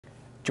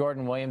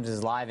Jordan Williams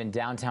is live in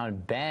downtown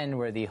Bend,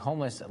 where the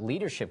Homeless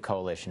Leadership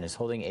Coalition is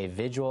holding a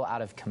vigil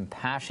out of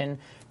compassion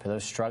for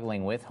those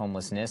struggling with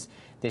homelessness.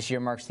 This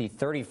year marks the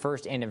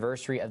 31st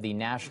anniversary of the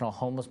National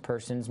Homeless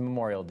Persons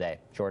Memorial Day.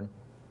 Jordan?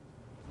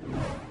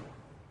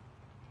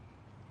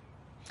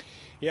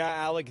 Yeah,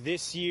 Alec,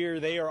 this year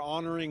they are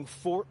honoring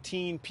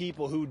 14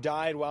 people who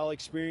died while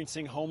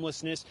experiencing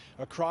homelessness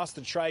across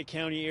the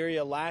Tri-County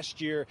area.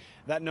 Last year,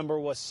 that number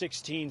was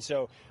 16,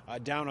 so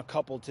down a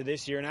couple to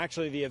this year. And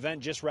actually, the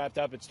event just wrapped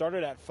up. It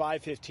started at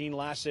 5:15,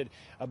 lasted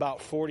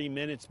about 40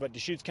 minutes. But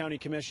Deschutes County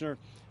Commissioner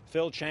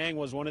Phil Chang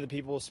was one of the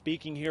people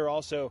speaking here.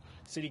 Also,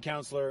 City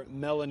Councilor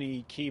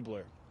Melanie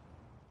Keebler.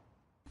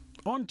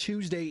 On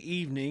Tuesday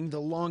evening,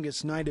 the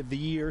longest night of the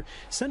year,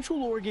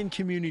 Central Oregon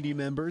community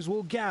members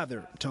will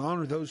gather to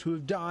honor those who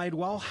have died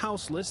while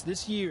houseless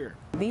this year.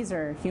 These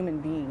are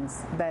human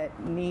beings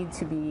that need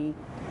to be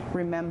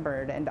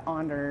remembered and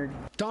honored.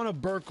 Donna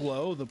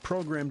Burklow, the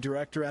program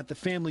director at the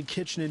Family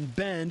Kitchen in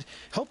Bend,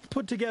 helped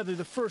put together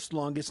the first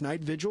Longest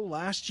Night Vigil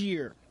last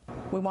year.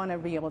 We want to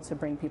be able to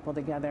bring people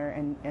together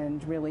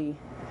and really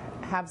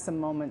have some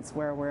moments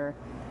where we're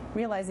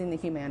realizing the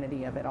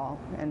humanity of it all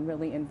and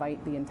really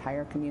invite the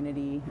entire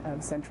community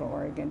of Central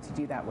Oregon to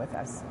do that with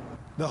us.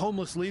 The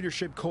Homeless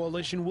Leadership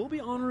Coalition will be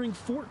honoring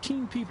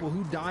 14 people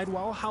who died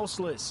while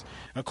houseless.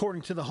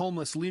 According to the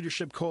Homeless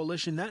Leadership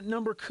Coalition, that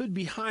number could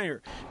be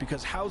higher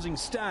because housing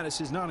status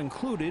is not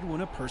included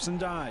when a person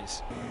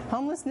dies.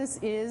 Homelessness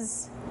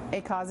is a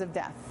cause of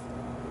death.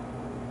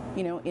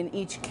 You know, in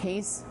each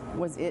case,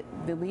 was it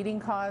the leading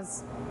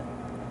cause?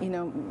 You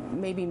know,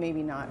 maybe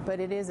not, but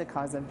it is a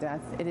cause of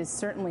death. It is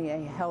certainly a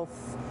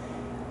health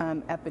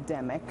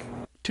epidemic.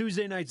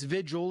 Tuesday night's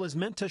vigil is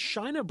meant to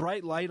shine a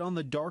bright light on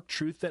the dark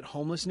truth that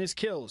homelessness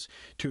kills,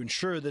 to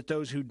ensure that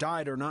those who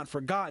died are not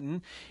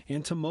forgotten,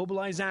 and to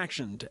mobilize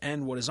action to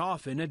end what is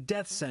often a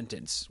death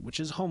sentence, which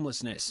is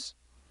homelessness.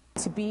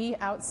 To be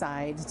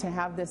outside, to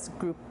have this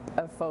group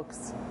of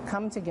folks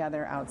come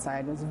together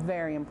outside was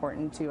very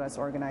important to us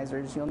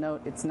organizers. You'll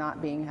note it's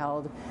not being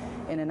held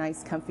in a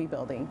nice, comfy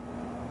building.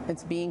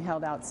 It's being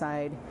held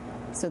outside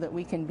so that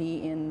we can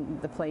be in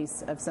the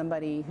place of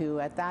somebody who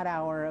at that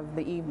hour of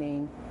the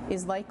evening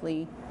is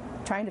likely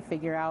trying to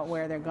figure out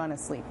where they're going to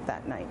sleep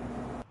that night.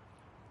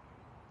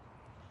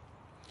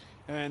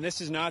 And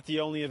this is not the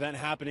only event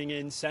happening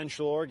in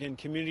Central Oregon.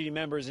 Community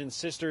members and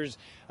sisters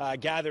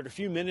gathered a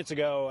few minutes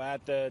ago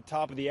at the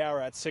top of the hour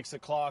at 6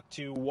 o'clock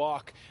to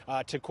walk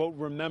to, quote,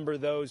 remember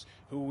those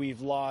who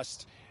we've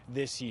lost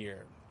this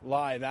year.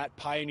 Live at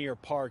Pioneer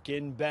Park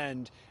in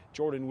Bend,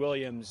 Jordan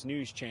Williams,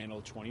 News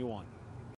Channel 21.